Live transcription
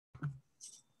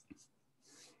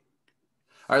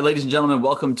All right, ladies and gentlemen,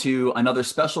 welcome to another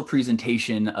special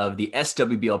presentation of the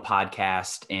SWBL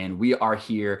podcast. And we are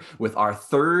here with our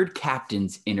third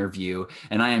captain's interview.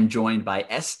 And I am joined by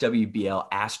SWBL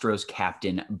Astros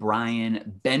captain,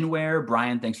 Bryan Benware.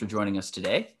 Bryan, thanks for joining us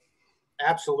today.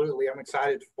 Absolutely. I'm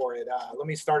excited for it. Let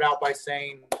me start out by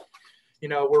saying,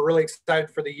 we're really excited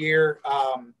for the year.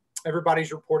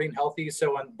 Everybody's reporting healthy.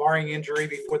 So barring injury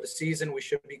before the season, we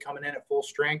should be coming in at full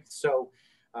strength. So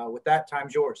with that,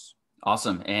 time's yours.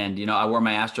 Awesome. And, I wore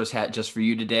my Astros hat just for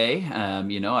you today.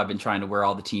 I've been trying to wear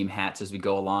all the team hats as we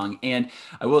go along. And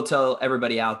I will tell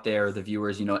everybody out there, the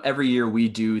viewers, every year we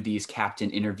do these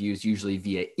captain interviews, usually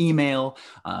via email,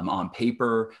 on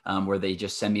paper, where they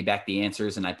just send me back the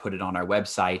answers and I put it on our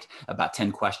website, about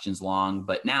 10 questions long.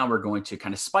 But now we're going to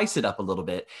kind of spice it up a little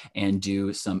bit and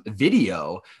do some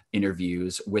video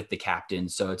interviews with the captain.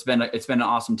 So it's been an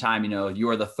awesome time. You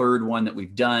are the third one that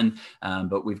we've done,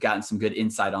 but we've gotten some good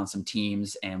insight on some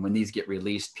teams. And when these get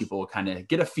released, people will kind of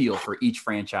get a feel for each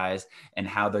franchise and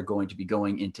how they're going to be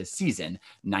going into season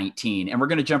 19. And we're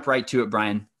going to jump right to it,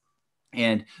 Bryan.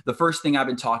 And the first thing I've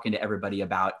been talking to everybody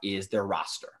about is their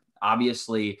roster.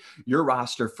 Obviously, your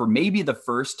roster, for maybe the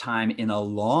first time in a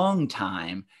long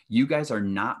time, you guys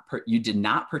you did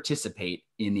not participate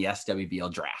in the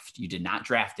SWBL draft. You did not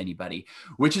draft anybody,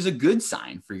 which is a good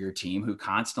sign for your team, who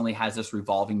constantly has this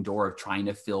revolving door of trying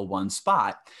to fill one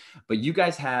spot. But you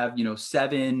guys have,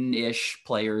 7-ish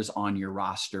players on your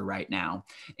roster right now.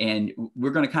 And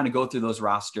we're going to kind of go through those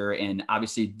roster. And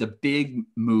obviously the big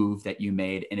move that you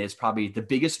made, and it's probably the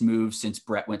biggest move since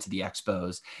Brett went to the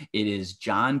Expos, it is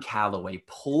John Callaway,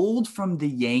 pulled from the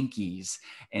Yankees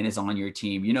and is on your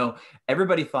team.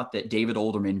 Everybody thought that David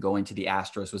Olderman going to the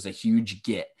Astros was a huge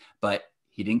get, but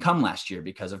he didn't come last year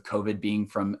because of COVID being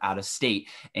from out of state.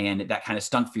 And that kind of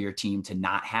stunk for your team to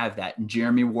not have that. And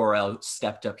Jeremy Worrell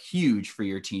stepped up huge for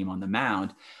your team on the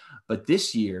mound. But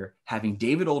this year, having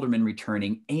David Olderman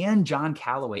returning and John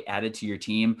Callaway added to your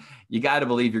team, you got to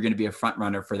believe you're going to be a front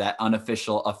runner for that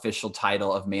official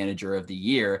title of manager of the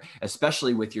year,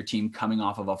 especially with your team coming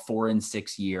off of a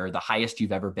 4-6 year, the highest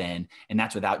you've ever been. And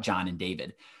that's without John and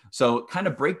David. So kind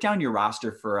of break down your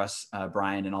roster for us,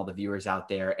 Bryan, and all the viewers out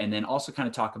there. And then also kind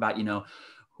of talk about,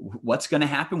 what's going to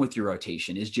happen with your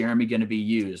rotation? Is Jeremy going to be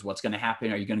used? What's going to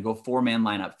happen? Are you going to go 4-man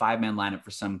lineup, 5-man lineup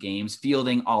for some games,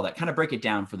 fielding, all that? Kind of break it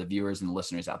down for the viewers and the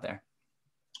listeners out there.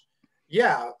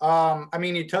 Yeah.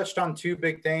 You touched on two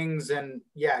big things, and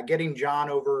getting John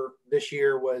over this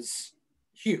year was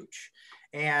huge.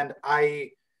 And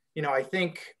I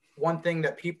think one thing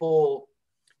that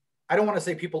I don't want to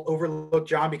say people overlook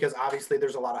John, because obviously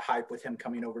there's a lot of hype with him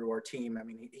coming over to our team.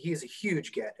 He's a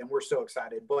huge get and we're so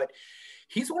excited, but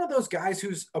he's one of those guys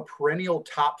who's a perennial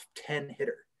top 10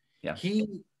 hitter. Yeah.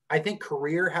 I think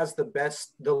career has the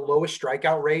lowest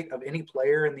strikeout rate of any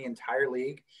player in the entire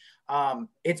league.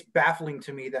 It's baffling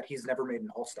to me that he's never made an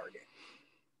all-star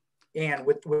game. And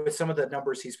with some of the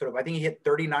numbers he's put up, I think he hit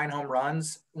 39 home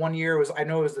runs one year. I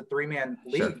know it was the 3-man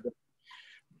league, sure,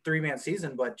 3-man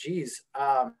season, but geez.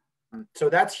 So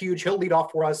that's huge. He'll lead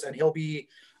off for us, and he'll be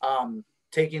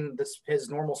taking his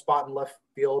normal spot in left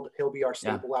field. He'll be our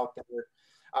staple out there.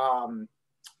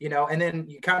 And then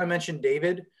you kind of mentioned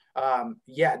David.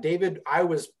 David, I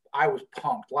was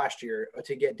pumped last year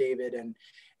to get David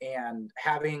and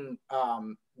having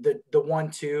the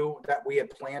 1-2 that we had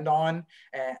planned on,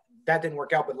 and that didn't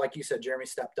work out. But like you said, Jeremy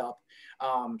stepped up.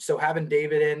 So having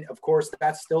David in, of course,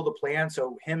 that's still the plan.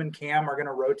 So him and Cam are going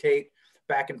to rotate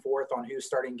back and forth on who's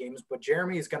starting games, but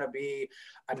Jeremy is going to be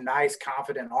a nice,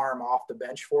 confident arm off the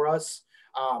bench for us.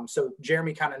 So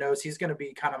Jeremy kind of knows he's going to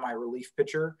be kind of my relief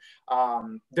pitcher,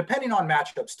 depending on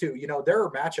matchups too. There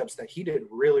are matchups that he did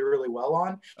really, really well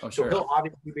on. Oh, sure. So he'll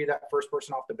obviously be that first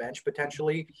person off the bench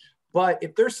potentially. But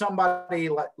if there's somebody,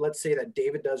 let's say that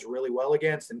David does really well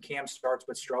against and Cam starts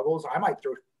but struggles, I might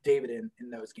throw David in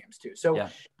those games too. So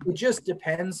It just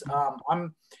depends.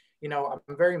 I'm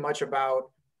very much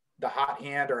about the hot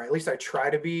hand, or at least I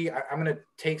try to be. I'm going to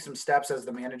take some steps as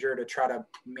the manager to try to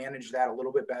manage that a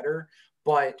little bit better,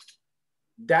 but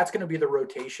that's going to be the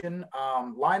rotation.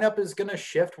 Lineup is going to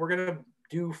shift. We're going to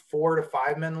do 4 to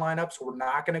 5-man lineups. We're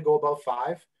not going to go above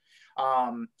 5,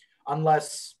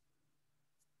 unless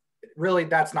really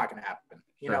that's not going to happen.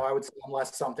 I would say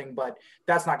unless something, but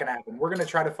that's not going to happen. We're going to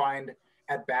try to find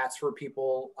at bats for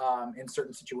people in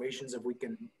certain situations if we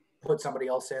can put somebody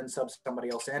else in, sub somebody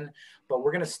else in, but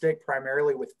we're going to stick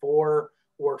primarily with 4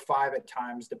 or 5 at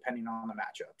times, depending on the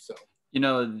matchup. So,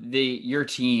 your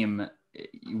team,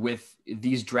 with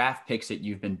these draft picks that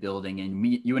you've been building, and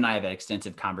you and I have had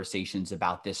extensive conversations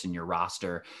about this in your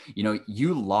roster,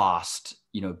 you lost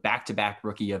back-to-back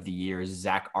rookie of the years,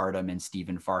 Zach Artem and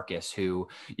Stephen Farkas, who,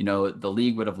 the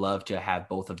league would have loved to have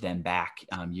both of them back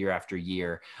year after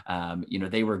year.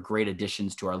 They were great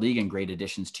additions to our league and great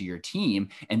additions to your team.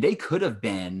 And they could have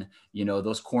been,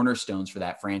 those cornerstones for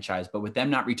that franchise, but with them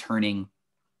not returning,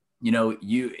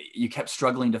 you kept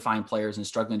struggling to find players and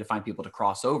struggling to find people to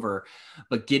cross over,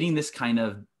 but getting this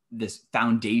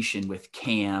foundation with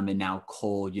Cam and now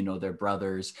Cole, their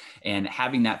brothers, and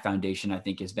having that foundation, I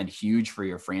think, has been huge for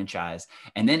your franchise.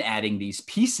 And then adding these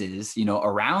pieces,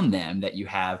 around them that you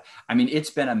have. I mean, it's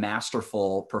been a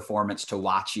masterful performance to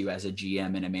watch you as a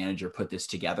GM and a manager put this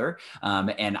together.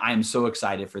 And I'm so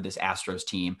excited for this Astros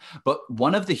team. But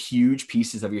one of the huge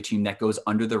pieces of your team that goes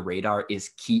under the radar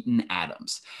is Keaton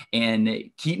Adams. And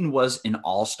Keaton was an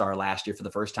all-star last year for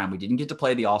the first time. We didn't get to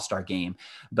play the all-star game,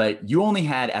 but you only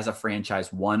had, as a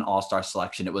franchise, one all-star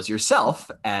selection. It was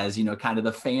yourself as, kind of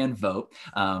the fan vote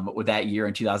with that year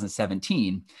in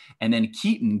 2017. And then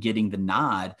Keaton getting the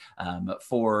nod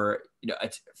for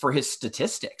his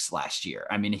statistics last year.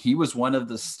 I mean, he was one of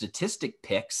the statistic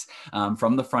picks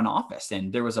from the front office.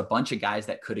 And there was a bunch of guys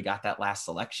that could have got that last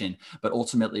selection, but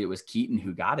ultimately it was Keaton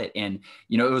who got it. And,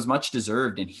 it was much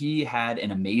deserved. And he had an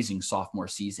amazing sophomore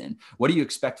season. What do you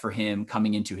expect for him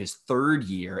coming into his third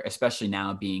year, especially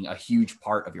now being a huge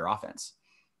part of your offense?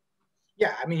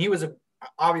 Yeah, I mean, he was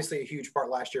obviously a huge part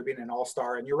last year, being an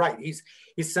all-star. And you're right, he's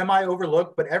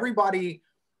semi-overlooked, but everybody's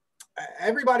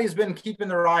been keeping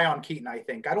their eye on Keaton, I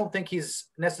think. I don't think he's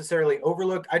necessarily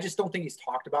overlooked. I just don't think he's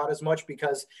talked about as much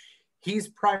because he's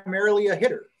primarily a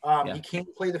hitter. He can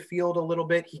play the field a little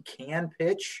bit. He can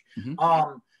pitch.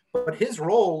 Mm-hmm. But his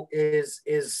role is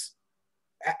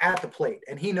at the plate,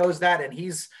 and he knows that, and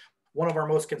he's one of our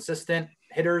most consistent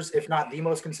hitters, if not the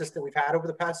most consistent we've had over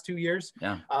the past 2 years.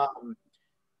 Yeah.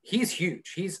 He's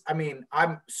huge.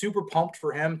 I'm super pumped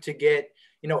for him to get,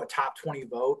 a top 20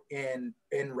 vote in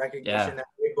recognition that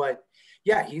way. But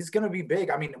yeah, he's going to be big.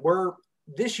 I mean,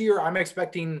 this year I'm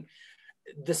expecting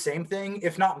the same thing,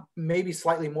 if not maybe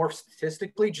slightly more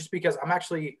statistically, just because I'm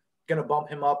actually going to bump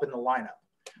him up in the lineup.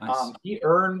 Nice. He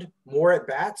earned more at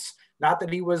bats. Not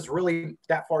that he was really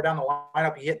that far down the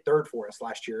lineup. He hit third for us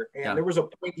last year. And there was a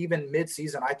point even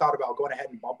mid-season I thought about going ahead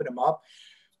and bumping him up.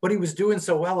 But he was doing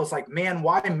so well. It's like, man,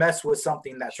 why mess with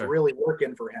something that's really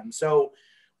working for him? So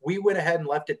we went ahead and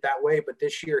left it that way. But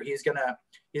this year he's gonna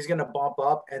bump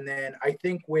up. And then I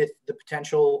think with the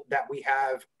potential that we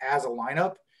have as a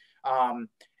lineup,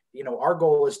 our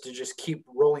goal is to just keep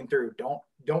rolling through.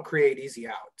 Don't create easy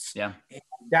outs. Yeah. And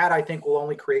that I think will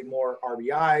only create more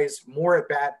RBIs, more at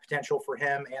bat potential for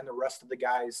him and the rest of the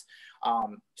guys.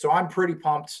 So I'm pretty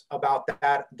pumped about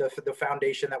that. The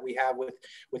foundation that we have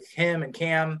with him and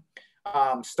Cam,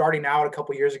 starting out a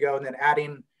couple years ago, and then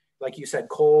adding, like you said,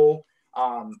 Cole.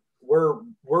 We're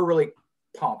really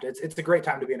pumped. It's a great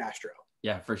time to be an Astro.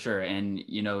 Yeah, for sure. And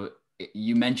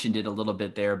you mentioned it a little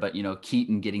bit there, but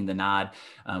Keaton getting the nod.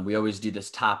 We always do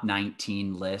this top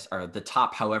 19 list, or the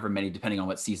top however many, depending on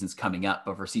what season's coming up.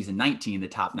 But for season 19, the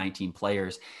top 19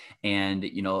 players. And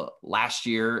last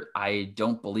year, I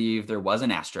don't believe there was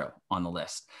an Astro on the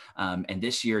list. And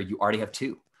this year, you already have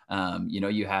two.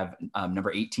 You have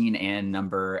number 18 and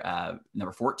number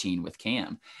 14 with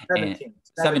Cam.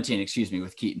 17, excuse me,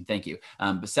 with Keaton. Thank you.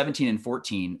 But 17 and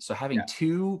 14. So having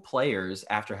two players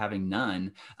after having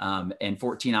none, and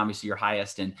 14, obviously your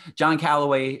highest. And John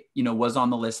Callaway, was on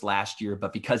the list last year,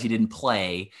 but because he didn't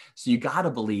play, so you got to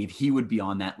believe he would be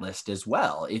on that list as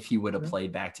well if he would have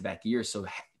played back-to-back years. So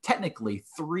technically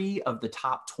 3 of the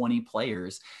top 20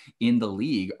 players in the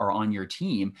league are on your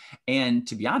team. And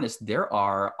to be honest, there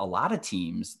are a lot of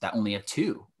teams that only have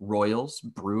 2. Royals,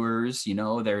 Brewers,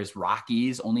 there's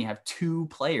Rockies, only have 2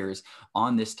 players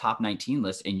on this top 19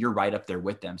 list, and you're right up there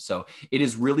with them. So it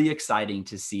is really exciting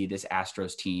to see this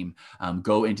Astros team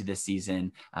go into this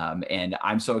season. And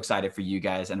I'm so excited for you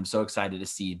guys. And I'm so excited to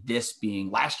see this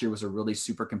being, last year was a really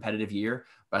super competitive year,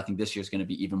 but I think this year is going to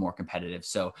be even more competitive.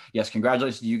 So yes,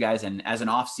 congratulations to you guys. And as an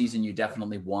off season, you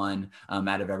definitely won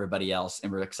out of everybody else.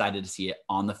 And we're excited to see it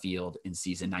on the field in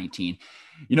season 19.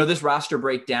 This roster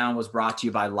breakdown was brought to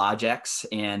you by Logix,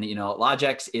 and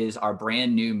Logix is our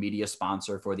brand new media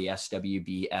sponsor for the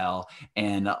SWBL,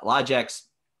 and Logix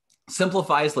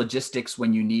simplifies logistics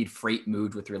when you need freight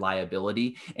moved with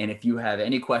reliability. And if you have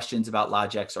any questions about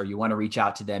Logix or you want to reach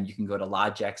out to them, you can go to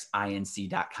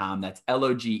logixinc.com. That's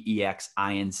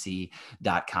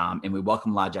logexinc.com. And we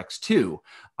welcome Logix to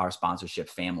our sponsorship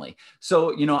family.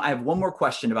 So, I have one more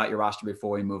question about your roster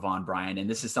before we move on, Bryan. And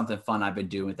this is something fun I've been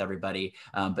doing with everybody.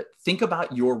 But think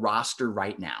about your roster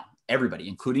right now. everybody,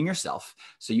 including yourself.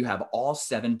 So you have all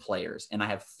 7 players, and I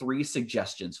have 3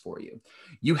 suggestions for you.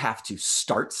 You have to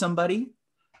start somebody,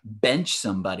 bench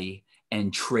somebody,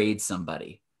 and trade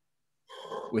somebody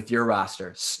with your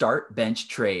roster. Start, bench,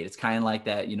 trade. It's kind of like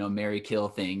that, marry, kill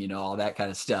thing, all that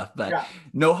kind of stuff, but Yeah.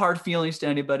 no hard feelings to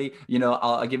anybody.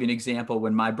 I'll give you an example.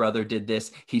 When my brother did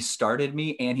this, he started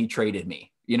me and he traded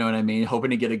me. You know what I mean? Hoping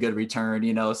to get a good return,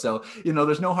 so,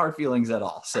 there's no hard feelings at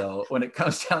all. So when it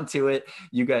comes down to it,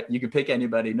 you can pick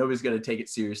anybody. Nobody's going to take it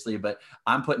seriously, but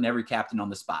I'm putting every captain on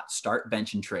the spot. Start,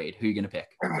 bench, and trade. Who are you going to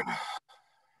pick?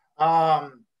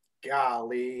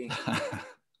 Golly.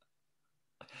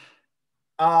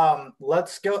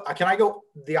 Let's go. Can I go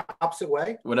the opposite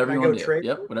way? Whatever you want to do. Trade?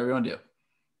 Yep. Whatever you want to do.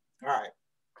 All right.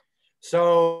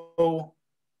 So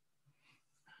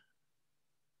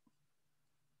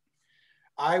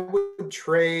I would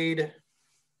trade.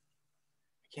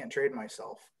 I can't trade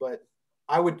myself, but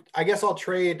I guess I'll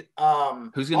trade.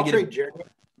 Who's going to trade Jeremy?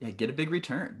 Yeah, get a big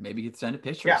return. Maybe you can send a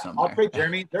picture somewhere. I'll trade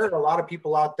Jeremy. There are a lot of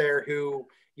people out there who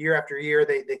year after year,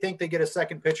 they think they get a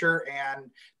second pitcher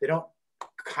and they don't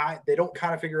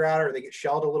kind of figure out, or they get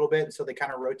shelled a little bit. And so they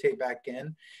kind of rotate back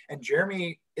in. And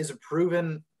Jeremy is a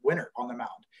proven winner on the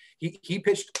mound. He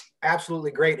pitched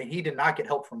absolutely great, and he did not get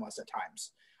help from us at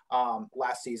times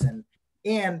last season.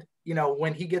 And,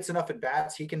 when he gets enough at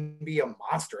bats, he can be a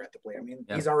monster at the plate. I mean,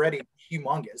 He's already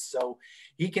humongous, so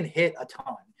he can hit a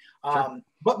ton. Sure.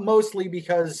 But mostly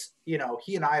because, he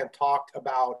and I have talked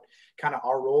about kind of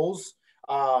our roles.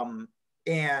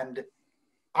 And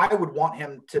I would want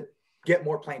him to get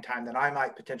more playing time than I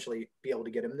might potentially be able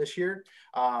to get him this year.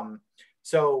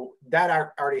 So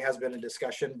that already has been a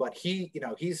discussion, but he's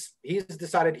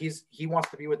decided he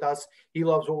wants to be with us. He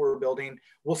loves what we're building.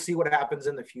 We'll see what happens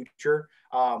in the future.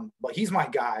 But he's my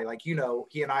guy. Like, he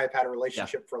and I have had a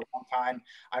relationship for a long time.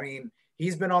 I mean,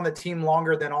 he's been on the team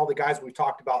longer than all the guys we've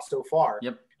talked about so far.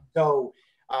 Yep. So,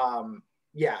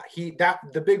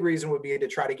 the big reason would be to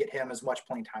try to get him as much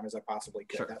playing time as I possibly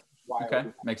could. Sure. That's why. Okay.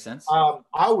 Makes sense.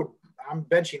 I'm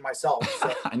benching myself.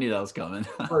 So I knew that was coming.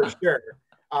 For sure.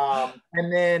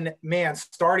 And then, man,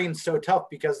 starting's so tough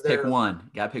because pick one.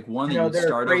 Got to pick one that you would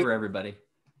start over everybody.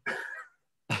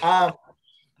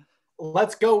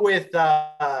 Let's go with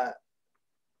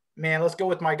let's go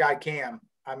with my guy Cam.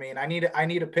 I mean, I need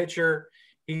a pitcher.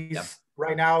 He's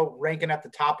right now ranking at the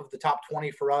top of the top 20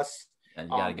 for us. Yeah, you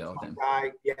gotta go with him.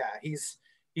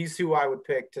 He's who I would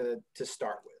pick to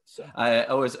start with. So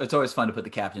it's always fun to put the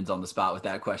captains on the spot with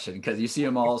that question, because you see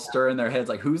them all stirring their heads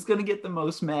like, who's going to get the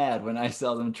most mad when I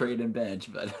sell them trade and bench?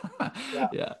 But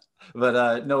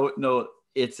but no,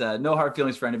 it's no hard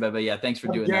feelings for anybody. But yeah, thanks for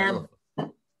doing that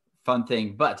fun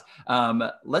thing. But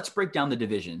let's break down the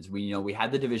divisions. We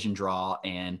had the division draw,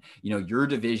 and your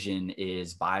division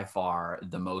is by far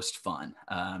the most fun.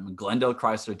 Glendale,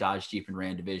 Chrysler, Dodge, Jeep, and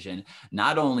Ram division.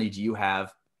 Not only do you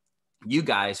have you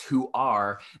guys who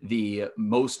are the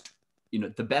most,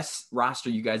 the best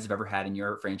roster you guys have ever had in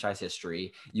your franchise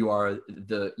history. You're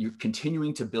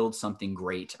continuing to build something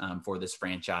great for this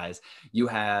franchise. You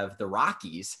have the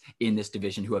Rockies in this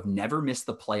division who have never missed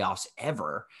the playoffs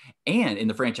ever, and in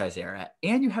the franchise era.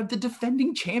 And you have the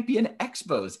defending champion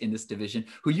Expos in this division,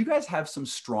 who you guys have some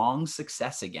strong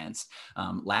success against.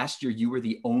 Last year, you were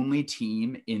the only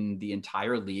team in the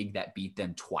entire league that beat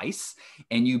them twice,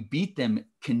 and you beat them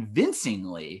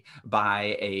convincingly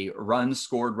by a runs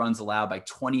allowed by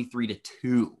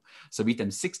 23-2. So beat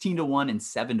them 16-1 and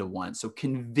 7-1. So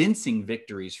convincing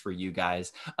victories for you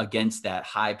guys against that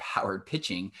high-powered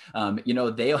pitching.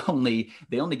 They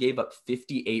only gave up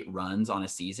 58 runs on a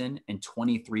season, and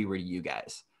 23 were to you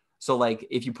guys. So like,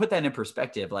 if you put that in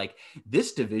perspective, like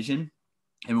this division.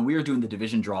 And when we were doing the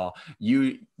division draw,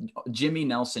 Jimmy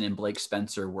Nelson and Blake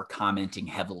Spencer were commenting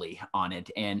heavily on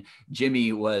it. And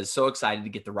Jimmy was so excited to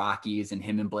get the Rockies, and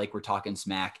him and Blake were talking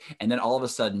smack. And then all of a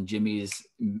sudden, Jimmy's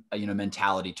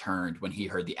mentality turned when he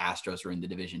heard the Astros were in the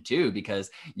division too,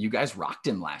 because you guys rocked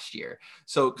him last year.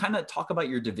 So kind of talk about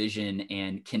your division,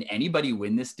 and can anybody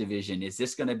win this division? Is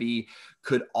this going to be,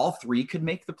 could all 3 could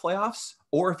make the playoffs?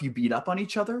 Or if you beat up on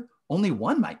each other, only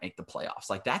one might make the playoffs.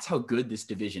 Like, that's how good this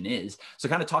division is. So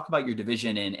kind of talk about your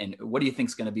division, and what do you think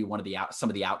is going to be some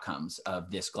of the outcomes of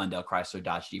this Glendale, Chrysler,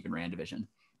 Dodge, Jeep, and Ram division?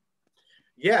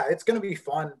 Yeah, it's going to be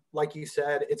fun. Like you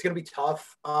said, it's going to be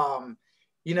tough.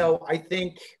 I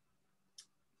think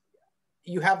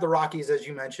you have the Rockies, as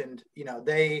you mentioned,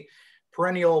 they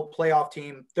perennial playoff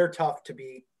team. They're tough to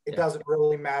beat. It doesn't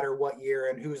really matter what year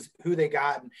and who they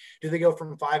got. And do they go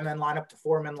from 5-man lineup to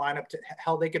 4-man lineup to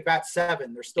hell? They could bat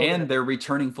 7. They're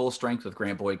returning full strength with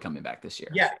Grant Boyd coming back this year.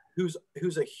 Yeah, who's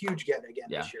a huge get again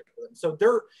this year for them. So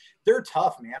they're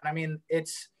tough, man. I mean,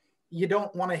 it's you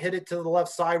don't want to hit it to the left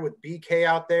side with BK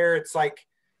out there. It's like,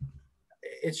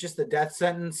 it's just a death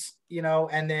sentence,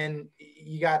 and then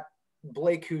you got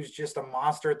Blake, who's just a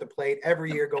monster at the plate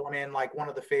every year, going in like one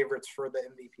of the favorites for the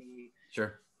MVP.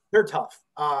 Sure. They're tough.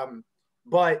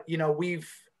 But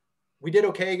we did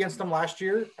okay against them last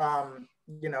year.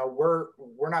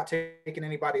 We're not taking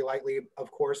anybody lightly,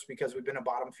 of course, because we've been a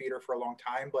bottom feeder for a long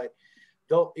time, but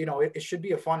they'll, it should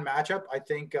be a fun matchup. I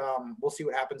think we'll see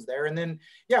what happens there. And then,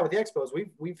 with the Expos,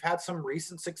 we've had some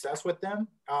recent success with them.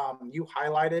 You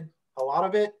highlighted a lot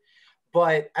of it,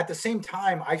 but at the same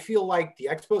time, I feel like the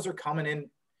Expos are coming in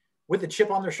with a chip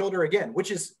on their shoulder again,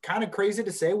 which is kind of crazy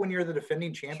to say when you're the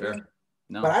defending champion. Sure.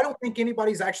 No. But I don't think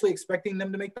anybody's actually expecting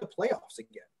them to make the playoffs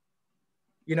again.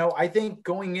 I think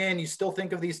going in, you still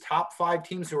think of these top 5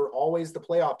 teams who are always the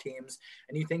playoff teams,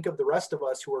 and you think of the rest of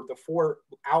us who are the 4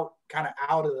 out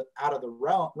of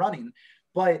the running.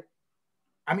 But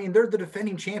I mean, they're the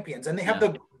defending champions, and they have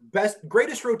the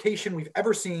greatest rotation we've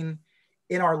ever seen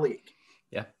in our league.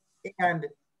 Yeah. And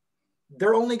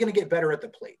they're only going to get better at the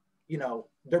plate.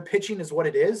 Their pitching is what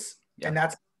it is, and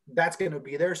that's going to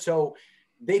be there. So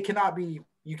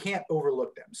you can't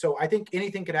overlook them. So I think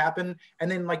anything could happen. And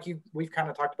then we've kind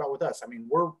of talked about with us, I mean,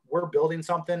 we're building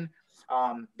something.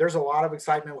 There's a lot of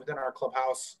excitement within our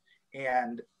clubhouse,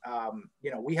 and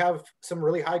we have some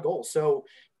really high goals. So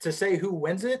to say who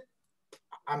wins it,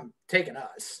 I'm taking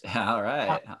us. All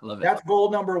right. I love it. That's goal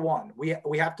number 1.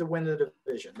 We have to win the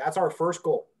division. That's our first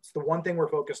goal. It's the one thing we're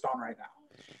focused on right now.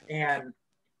 And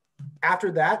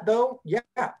after that, though,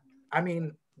 I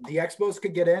mean, the Expos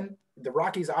could get in. The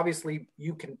Rockies, obviously,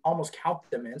 you can almost count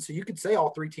them in. So you could say all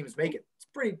 3 teams make it. It's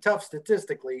pretty tough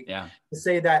statistically to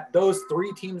say that those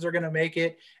 3 teams are going to make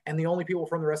it, and the only people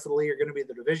from the rest of the league are going to be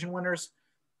the division winners,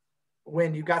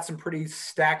 when you've got some pretty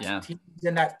stacked teams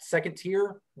in that second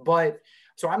tier. But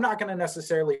so I'm not going to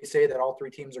necessarily say that all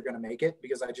 3 teams are going to make it,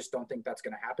 because I just don't think that's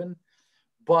going to happen.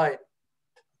 But,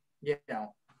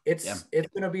 it's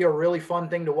going to be a really fun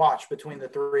thing to watch between the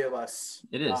 3 of us.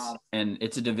 It is. And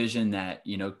it's a division that,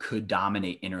 could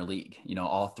dominate interleague.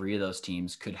 All 3 of those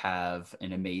teams could have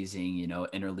an amazing,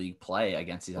 interleague play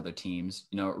against these other teams.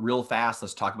 Real fast,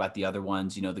 let's talk about the other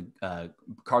ones. The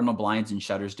Cardinal Blinds and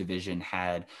Shutters division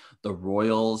had the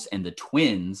Royals and the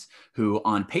Twins, who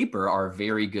on paper are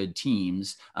very good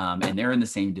teams, and they're in the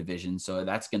same division. So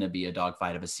that's going to be a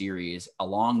dogfight of a series,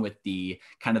 along with the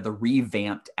kind of the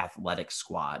revamped athletic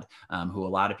squad. Who a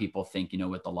lot of people think,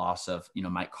 with the loss of,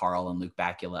 Mike Carl and Luke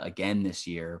Bacula again this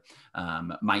year,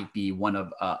 might be one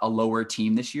of a lower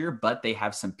team this year, but they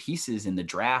have some pieces in the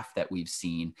draft that we've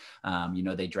seen.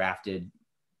 They drafted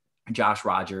Josh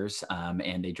Rogers,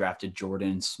 and they drafted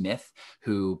Jordan Smith,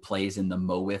 who plays in the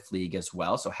Mowith League as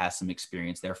well, so has some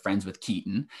experience there, friends with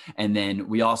Keaton. And then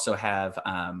we also have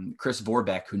Chris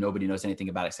Vorbeck, who nobody knows anything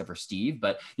about except for Steve,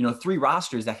 but 3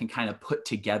 rosters that can kind of put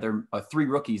together 3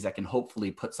 rookies that can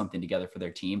hopefully put something together for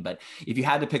their team. But if you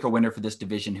had to pick a winner for this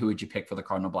division, who would you pick for the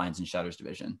Cardinal Blinds and Shutters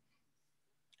division?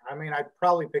 I mean, I'd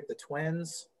probably pick the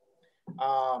Twins.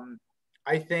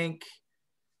 I think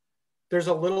there's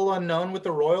a little unknown with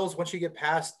the Royals once you get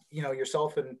past,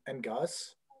 yourself and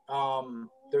Gus. You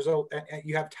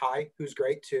have Ty, who's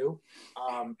great too.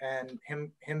 And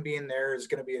him being there is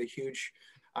going to be a huge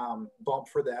bump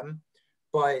for them.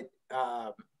 But,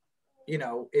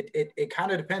 it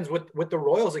kind of depends with the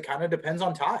Royals. It kind of depends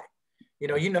on Ty.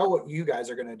 What you guys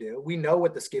are going to do. We know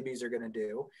what the Skibbies are going to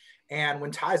do. And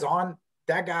when Ty's on,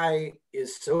 that guy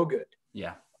is so good.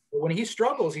 Yeah. But when he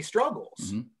struggles, he struggles.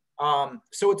 Mm-hmm.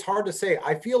 So it's hard to say.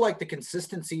 I feel like the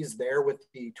consistency is there with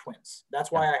the Twins.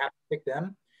 That's why I have to pick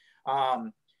them. I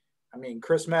mean,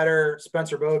 Chris Metter,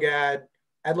 Spencer Bogad,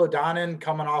 Edlo Donnan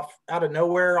coming off out of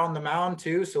nowhere on the mound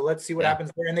too. So let's see what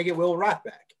happens there. And they get Will Roth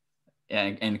back.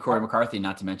 Yeah, and Corey McCarthy,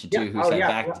 not to mention too, who's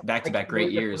had back-to-back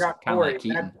great years, kind of like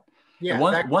Keaton.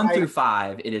 One through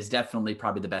 5, it is definitely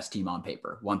probably the best team on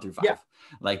paper. 1 through 5.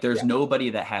 Yeah. There's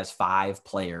nobody that has 5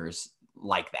 players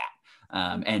like that.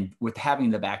 And with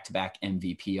having the back-to-back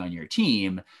MVP on your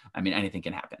team, I mean, anything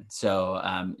can happen. So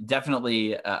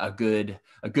definitely a good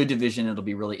division. It'll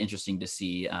be really interesting to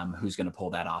see who's going to pull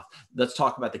that off. Let's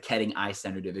talk about the Ketting Eye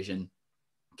Center division.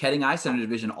 Ketting Eye Center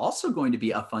division also going to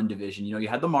be a fun division. You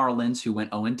had the Marlins, who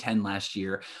went 0-10 last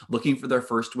year, looking for their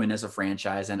first win as a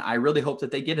franchise. And I really hope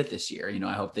that they get it this year.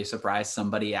 I hope they surprise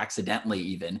somebody accidentally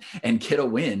even and get a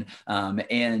win.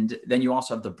 And then you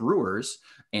also have the Brewers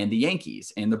and the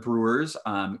Yankees, and the Brewers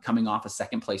coming off a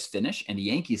second place finish, and the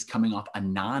Yankees coming off a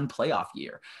non-playoff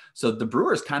year. So the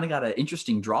Brewers kind of got an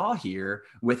interesting draw here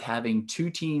with having 2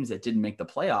 teams that didn't make the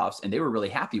playoffs, and they were really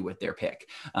happy with their pick.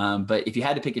 But if you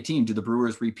had to pick a team, do the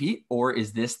Brewers three-peat, or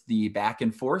is this the back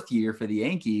and forth year for the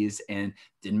Yankees and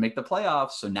didn't make the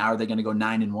playoffs? So now are they going to go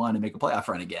 9-1 and make a playoff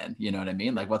run again? You know what I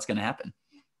mean? Like, what's going to happen?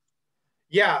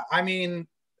 Yeah, I mean,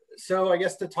 so I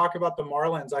guess to talk about the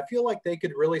Marlins, I feel like they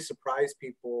could really surprise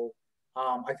people.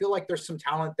 I feel like there's some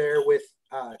talent there with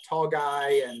Tall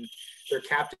Guy and their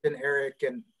captain Eric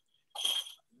and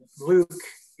Luke.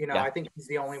 I think he's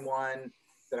the only one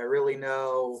that I really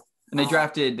know. And they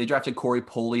drafted Corey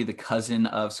Poley, the cousin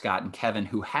of Scott and Kevin,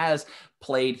 who has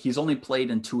played. He's only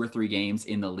played in 2 or 3 games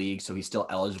in the league, so he's still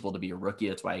eligible to be a rookie.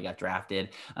 That's why he got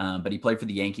drafted. But he played for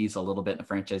the Yankees a little bit in the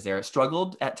franchise there.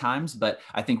 Struggled at times, but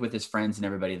I think with his friends and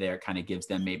everybody there, it kind of gives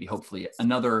them maybe hopefully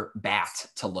another bat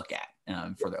to look at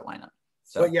for their lineup.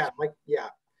 So, but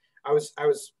I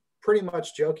was pretty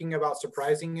much joking about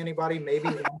surprising anybody, maybe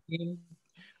one team.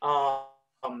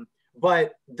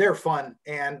 But they're fun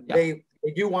and they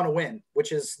do want to win,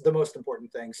 which is the most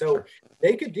important thing. So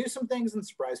they could do some things and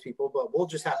surprise people, but we'll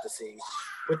just have to see.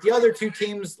 With the other 2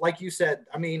 teams, like you said,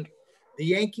 I mean, the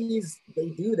Yankees, they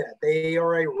do that. They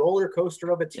are a roller coaster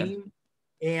of a team.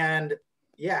 And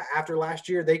after last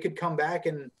year, they could come back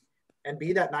and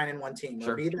be that 9-1 team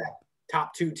or be that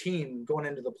top 2 team going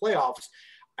into the playoffs.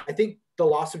 I think the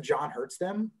loss of John hurts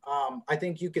them. I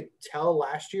think you could tell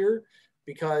last year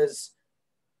because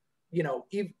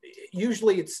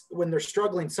usually it's when they're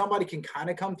struggling, somebody can kind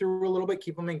of come through a little bit,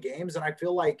 keep them in games. And I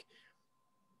feel like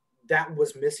that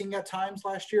was missing at times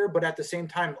last year, but at the same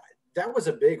time, that was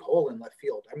a big hole in left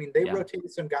field. I mean, they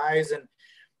rotated some guys and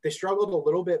they struggled a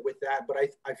little bit with that, but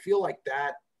I feel like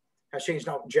that has changed.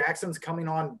 Now Jackson's coming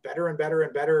on better and better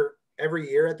and better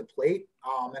every year at the plate,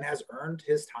 and has earned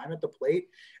his time at the plate,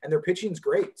 and their pitching's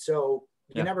great. So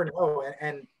you never know.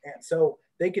 And so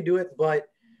they could do it, but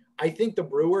I think the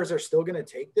Brewers are still going to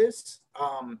take this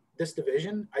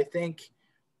division. I think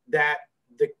that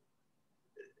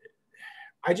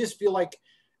I just feel like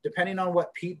depending on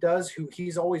what Pete does,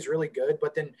 he's always really good,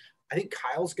 but then I think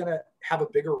Kyle's going to have a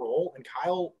bigger role, and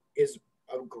Kyle is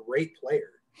a great player.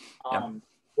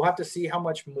 We'll have to see how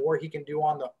much more he can do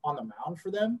on the mound for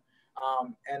them.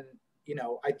 And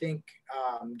I think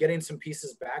getting some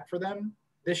pieces back for them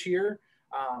this year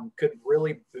could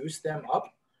really boost them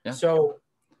up. Yeah. So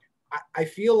I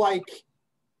feel like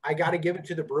I got to give it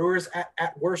to the Brewers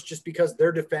at worst, just because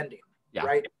they're defending,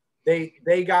 right?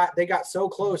 They got so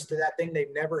close to that thing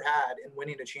they've never had in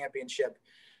winning a championship.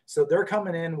 So they're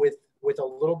coming in with a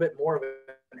little bit more of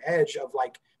an edge of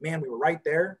like, man, we were right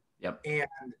there. And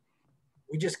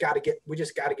we just got to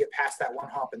get past that one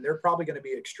hump, and they're probably going to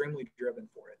be extremely driven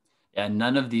for it. And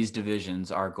none of these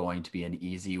divisions are going to be an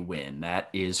easy win. That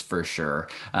is for sure.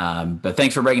 But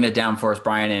thanks for breaking it down for us,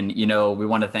 Bryan. And, we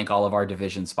want to thank all of our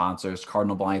division sponsors,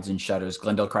 Cardinal Blinds and Shutters,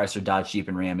 Glendale Chrysler, Dodge, Jeep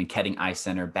and Ram, and Ketting Eye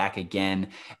Center back again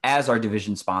as our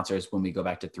division sponsors when we go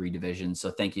back to 3 divisions.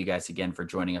 So thank you guys again for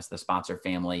joining us, the sponsor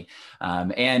family.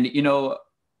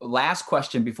 Last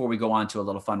question before we go on to a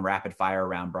little fun rapid fire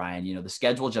round, Bryan. The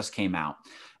schedule just came out,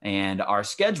 and our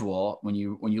schedule, when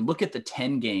you look at the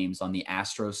 10 games on the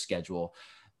Astros schedule,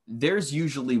 there's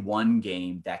usually one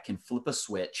game that can flip a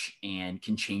switch and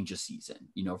can change a season.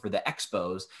 For the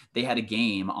Expos, they had a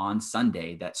game on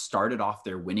Sunday that started off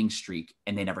their winning streak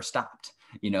and they never stopped.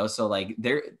 So like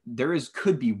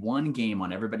could be one game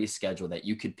on everybody's schedule that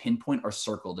you could pinpoint or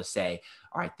circle to say,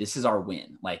 all right, this is our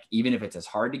win. Like, even if it's as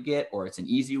hard to get or it's an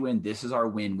easy win, this is our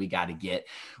win we got to get.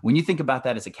 When you think about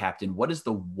that as a captain, what is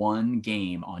the one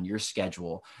game on your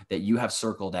schedule that you have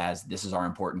circled as this is our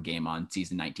important game on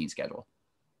season 19 schedule?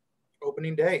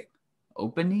 Opening day.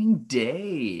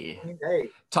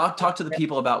 Talk to the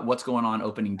people about what's going on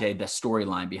opening day, the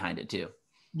storyline behind it too.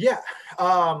 Yeah.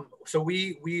 So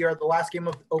we are the last game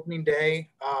of opening day,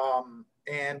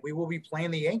 and we will be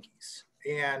playing the Yankees.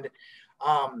 And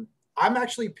I'm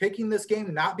actually picking this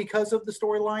game not because of the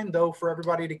storyline, though, for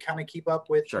everybody to kind of keep up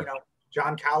with.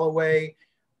 John Callaway,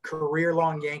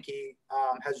 career-long Yankee,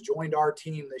 has joined our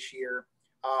team this year.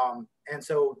 And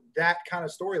so that kind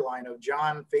of storyline of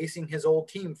John facing his old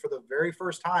team for the very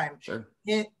first time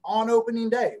on opening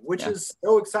day, which is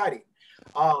so exciting.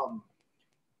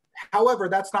 However,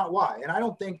 that's not why. And I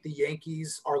don't think the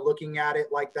Yankees are looking at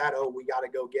it like that. Oh, we got to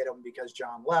go get him because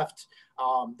John left.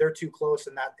 They're too close,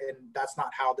 and that's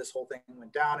not how this whole thing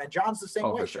went down. And John's the same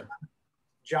way. For sure.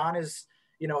 John is,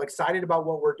 excited about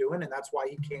what we're doing, and that's why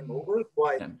he came over.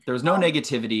 But there was no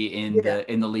negativity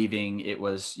in the leaving. It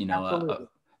was,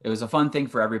 it was a fun thing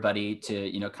for everybody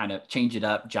to, kind of change it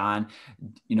up. John,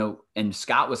 and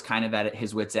Scott was kind of at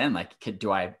his wit's end. Like,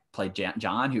 do I play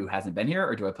John, who hasn't been here,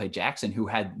 or do I play Jackson, who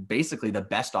had basically the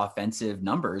best offensive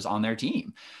numbers on their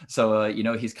team? So,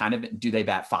 he's kind of, do they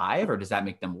bat 5 or does that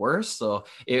make them worse? So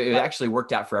it actually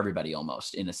worked out for everybody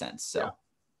almost in a sense.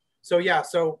 So,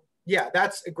 yeah,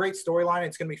 that's a great storyline.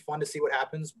 It's going to be fun to see what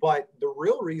happens. But the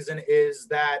real reason is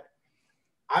that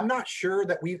I'm not sure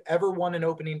that we've ever won an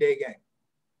opening day game.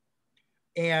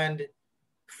 And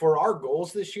for our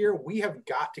goals this year, we have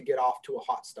got to get off to a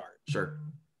hot start. Sure.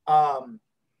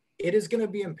 It is going to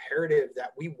be imperative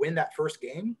that we win that first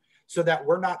game so that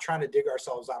we're not trying to dig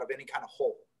ourselves out of any kind of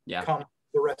hole come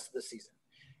the rest of the season.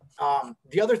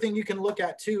 The other thing you can look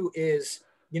at too is,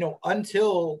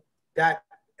 until that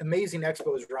amazing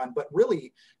Expos run, but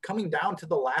really coming down to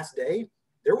the last day,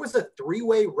 there was a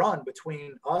 3-way run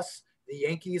between us, the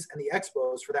Yankees, and the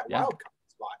Expos for that wild card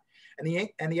spot. And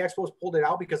the Expos pulled it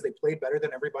out because they played better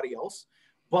than everybody else.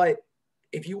 But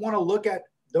if you want to look at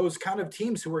those kind of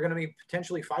teams who are going to be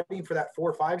potentially fighting for that 4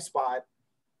 or 5 spot,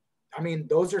 I mean,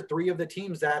 those are 3 of the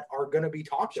teams that are going to be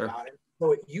talked about. And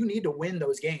so you need to win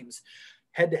those games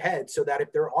head to head so that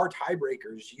if there are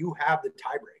tiebreakers, you have the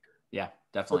tiebreaker. Yeah,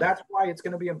 definitely. So that's why it's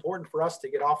going to be important for us to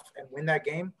get off and win that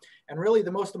game. And really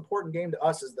the most important game to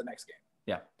us is the next game.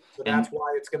 Yeah. So that's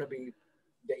why it's going to be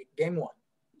game 1.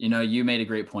 You made a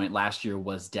great point. Last year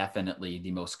was definitely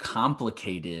the most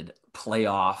complicated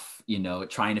playoff,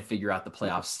 trying to figure out the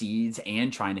playoff seeds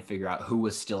and trying to figure out who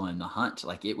was still in the hunt.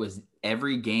 Like it was,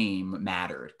 every game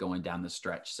mattered going down the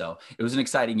stretch. So it was an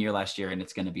exciting year last year, and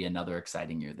it's going to be another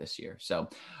exciting year this year. So,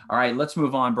 all right, let's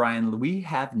move on, Bryan. We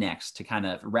have next, to kind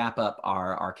of wrap up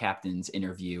our captain's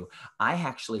interview, I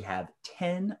actually have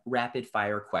 10 rapid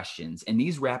fire questions, and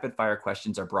these rapid fire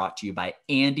questions are brought to you by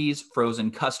Andy's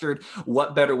Frozen Custard.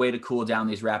 What better way to cool down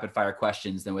these rapid fire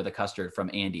questions than with a custard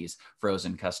from Andy's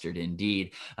Frozen Custard,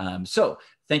 indeed. So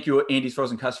thank you, Andy's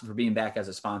Frozen Custard, for being back as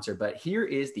a sponsor. But here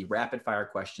is the rapid fire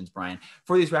questions, Bryan.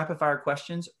 For these rapid fire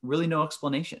questions, really no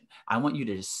explanation. I want you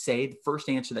to just say the first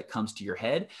answer that comes to your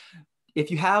head. If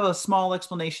you have a small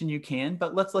explanation, you can,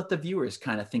 but let's let the viewers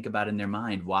kind of think about in their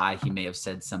mind why he may have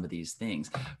said some of these things.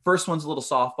 First one's a little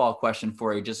softball question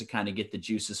for you, just to kind of get the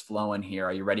juices flowing here.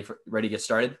 Are you ready to get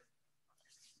started?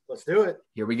 Let's do it.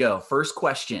 Here we go. First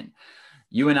question.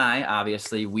 You and I,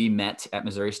 obviously, we met at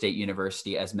Missouri State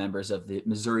University as members of the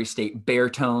Missouri State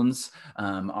Baretones,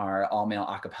 our all-male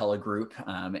a cappella group.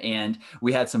 And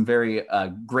we had some very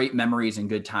great memories and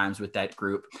good times with that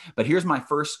group. But here's my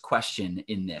first question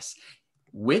in this.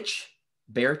 Which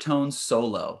baritone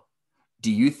solo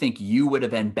do you think you would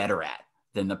have been better at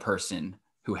than the person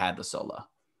who had the solo?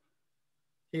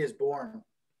 He Is Born.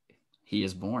 He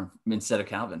Is Born instead of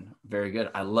Calvin. Very good.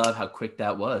 I love how quick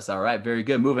that was. All right. Very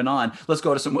good. Moving on. Let's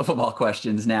go to some wiffle ball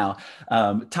questions now.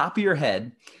 Top of your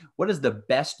head, what is the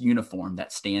best uniform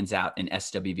that stands out in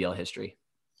SWBL history?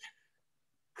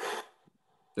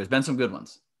 There's been some good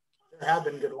ones. There have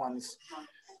been good ones.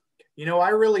 I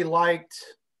really liked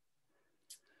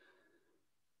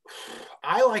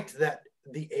that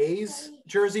the A's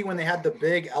jersey when they had the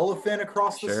big elephant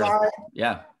across the side.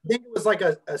 Yeah. I think it was like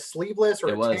a sleeveless or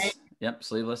a tank. Yep,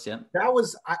 sleeveless. Yep. That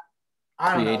was I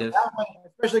don't creative. know. That one,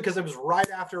 especially because it was right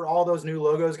after all those new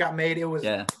logos got made. It was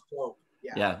dope.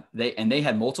 Yeah. They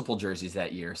had multiple jerseys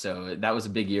that year, so that was a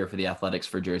big year for the Athletics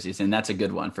for jerseys, and that's a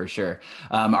good one for sure.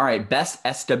 All right, best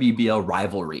SWBL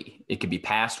rivalry. It could be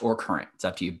past or current. It's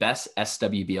up to you. Best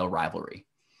SWBL rivalry.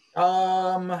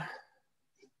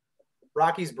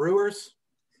 Rockies Brewers.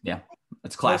 Yeah,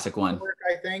 it's a classic one.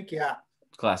 I think. Yeah.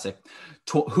 Classic.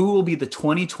 Who will be the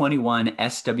 2021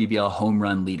 SWBL home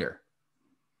run leader?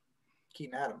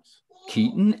 Keaton Adams.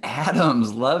 Keaton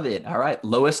Adams. Love it. All right.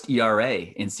 Lowest ERA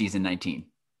in season 19.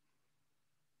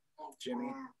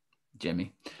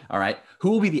 Jimmy. All right. Who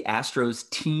will be the Astros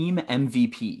team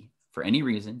MVP for any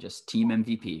reason? Just team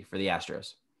MVP for the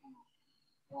Astros.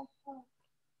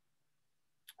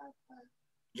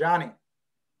 John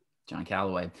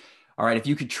Callaway. All right. If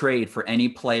you could trade for any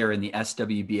player in the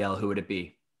SWBL, who would it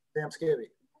be? Sam Skibbe.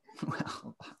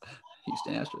 Well,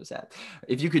 Houston Astros hat.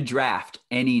 If you could draft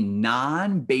any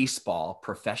non-baseball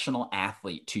professional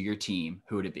athlete to your team,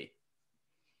 who would it be?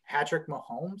 Patrick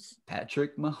Mahomes.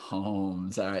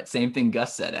 All right. Same thing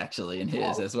Gus said actually in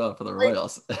his as well for the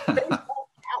Royals.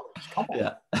 Come on.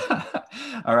 Yeah.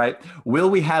 All right. Will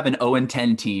we have an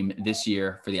 0-10 team this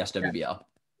year for the SWBL? Yes.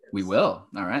 We will.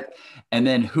 All right. And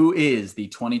then who is the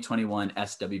 2021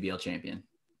 SWBL champion?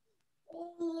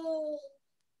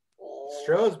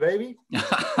 Astros, baby.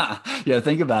 Yeah,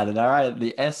 think about it. All right.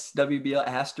 The SWBL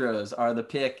Astros are the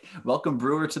pick. Welcome,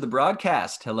 Brewer, to the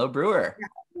broadcast. Hello, Brewer.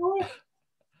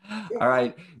 All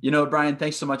right. Bryan,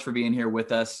 thanks so much for being here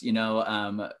with us.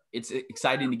 It's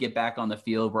exciting to get back on the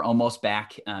field. We're almost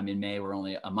back in May. We're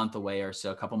only a month away or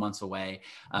so, a couple months away.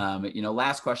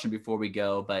 Last question before we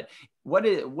go, but what,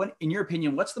 in your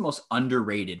opinion, what's the most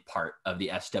underrated part of the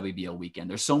SWBL weekend?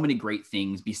 There's so many great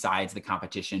things besides the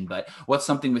competition, but what's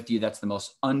something with you that's the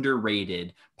most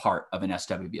underrated part of an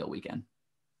SWBL weekend?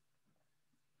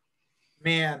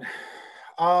 Man,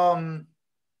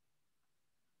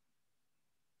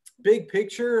 big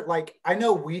picture, like I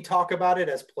know we talk about it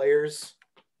as players,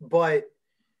 but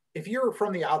if you're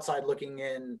from the outside looking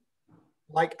in,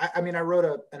 like I mean, I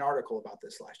wrote an article about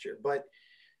this last year, but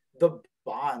the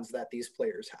bonds that these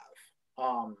players have,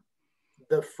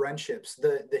 the friendships,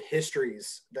 the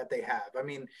histories that they have. I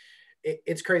mean,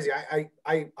 it's crazy.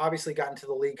 I obviously got into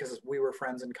the league because we were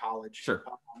friends in college. Sure.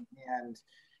 And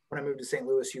when I moved to St.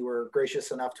 Louis, you were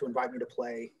gracious enough to invite me to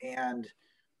play. And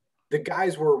the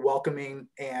guys were welcoming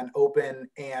and open,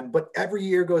 but every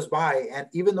year goes by. And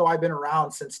even though I've been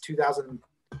around since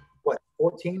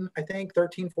 14, I think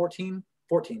 13, 14.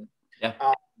 Yeah.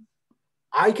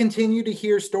 I continue to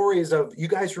hear stories of, you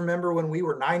guys remember when we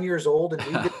were 9 years old and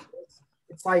we did this?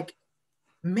 It's like,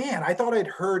 man, I thought I'd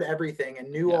heard everything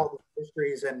and knew all the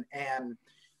histories and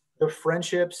the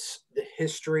friendships, the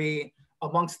history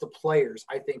amongst the players,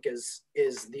 I think is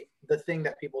the thing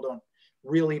that people don't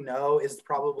really know, is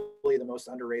probably the most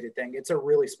underrated thing. It's a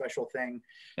really special thing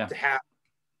to have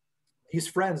these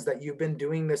friends that you've been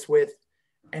doing this with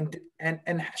and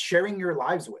sharing your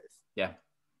lives with. Yeah.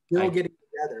 Still getting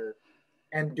together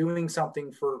and doing something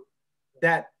for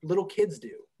that little kids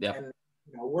do. Yeah. And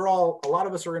a lot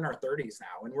of us are in our 30s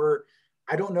now, and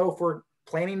I don't know if we're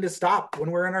planning to stop when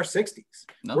we're in our 60s.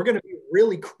 Nope. We're going to be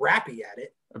really crappy at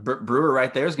it. Brewer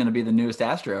right there is going to be the newest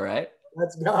Astro, right?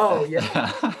 Let's go.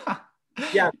 Yeah.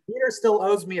 Yeah. Peter still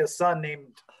owes me a son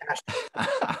named Astro.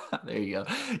 There you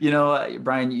go.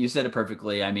 Bryan, you said it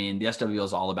perfectly. I mean, the SWBL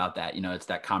is all about that. It's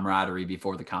that camaraderie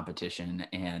before the competition.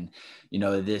 And,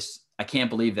 I can't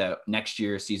believe that next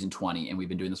year is season 20, and we've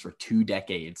been doing this for 2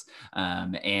 decades.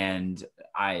 And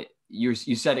you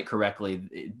said it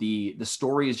correctly. The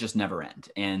stories just never end,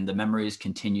 and the memories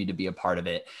continue to be a part of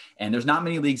it. And there's not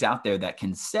many leagues out there that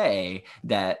can say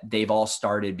that they've all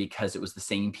started because it was the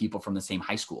same people from the same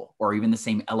high school or even the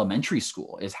same elementary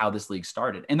school is how this league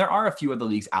started. And there are a few other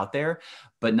leagues out there,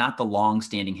 but not the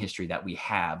long-standing history that we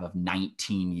have of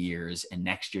 19 years and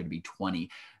next year to be 20.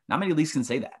 Not many leagues can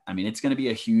say that. I mean, it's going to be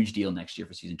a huge deal next year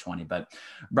for season 20. But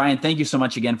Bryan, thank you so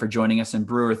much again for joining us. And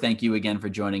Brewer, thank you again for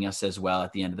joining us as well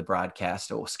at the end of the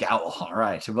broadcast. Oh, scowl. All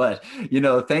right. But,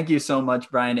 thank you so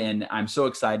much, Bryan. And I'm so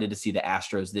excited to see the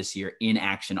Astros this year in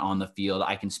action on the field.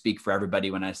 I can speak for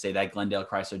everybody when I say that Glendale,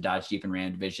 Chrysler, Dodge, Jeep, and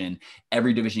Ram division,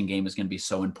 every division game is going to be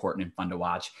so important and fun to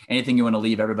watch. Anything you want to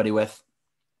leave everybody with?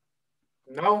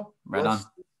 No. Right on.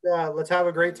 Let's have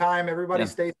a great time. Everybody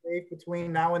stay safe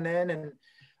between now and then. And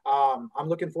I'm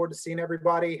looking forward to seeing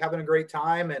everybody, having a great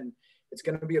time, and it's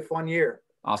going to be a fun year.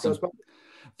 Awesome.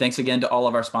 Thanks again to all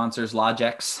of our sponsors,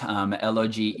 Logix,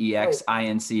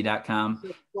 LOGEXINC.com.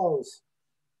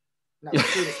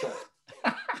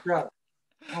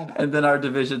 And then our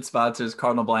division sponsors,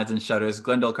 Cardinal Blinds and Shutters,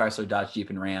 Glendale, Chrysler, Dodge,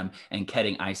 Jeep, and Ram, and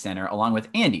Ketting Ice Center, along with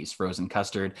Andy's Frozen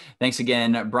Custard. Thanks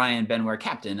again, Bryan Benware,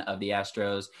 captain of the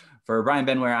Astros. For Bryan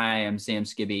Benware, I am Sam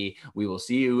Skibbe. We will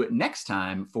see you next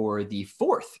time for the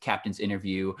 4th captain's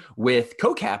interview with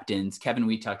co-captains Kevin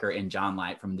Wheatucker and John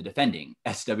Light from the defending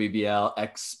SWBL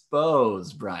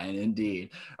Expos. Bryan, indeed.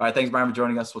 All right, thanks, Bryan, for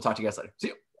joining us. We'll talk to you guys later. See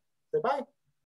you. Bye-bye.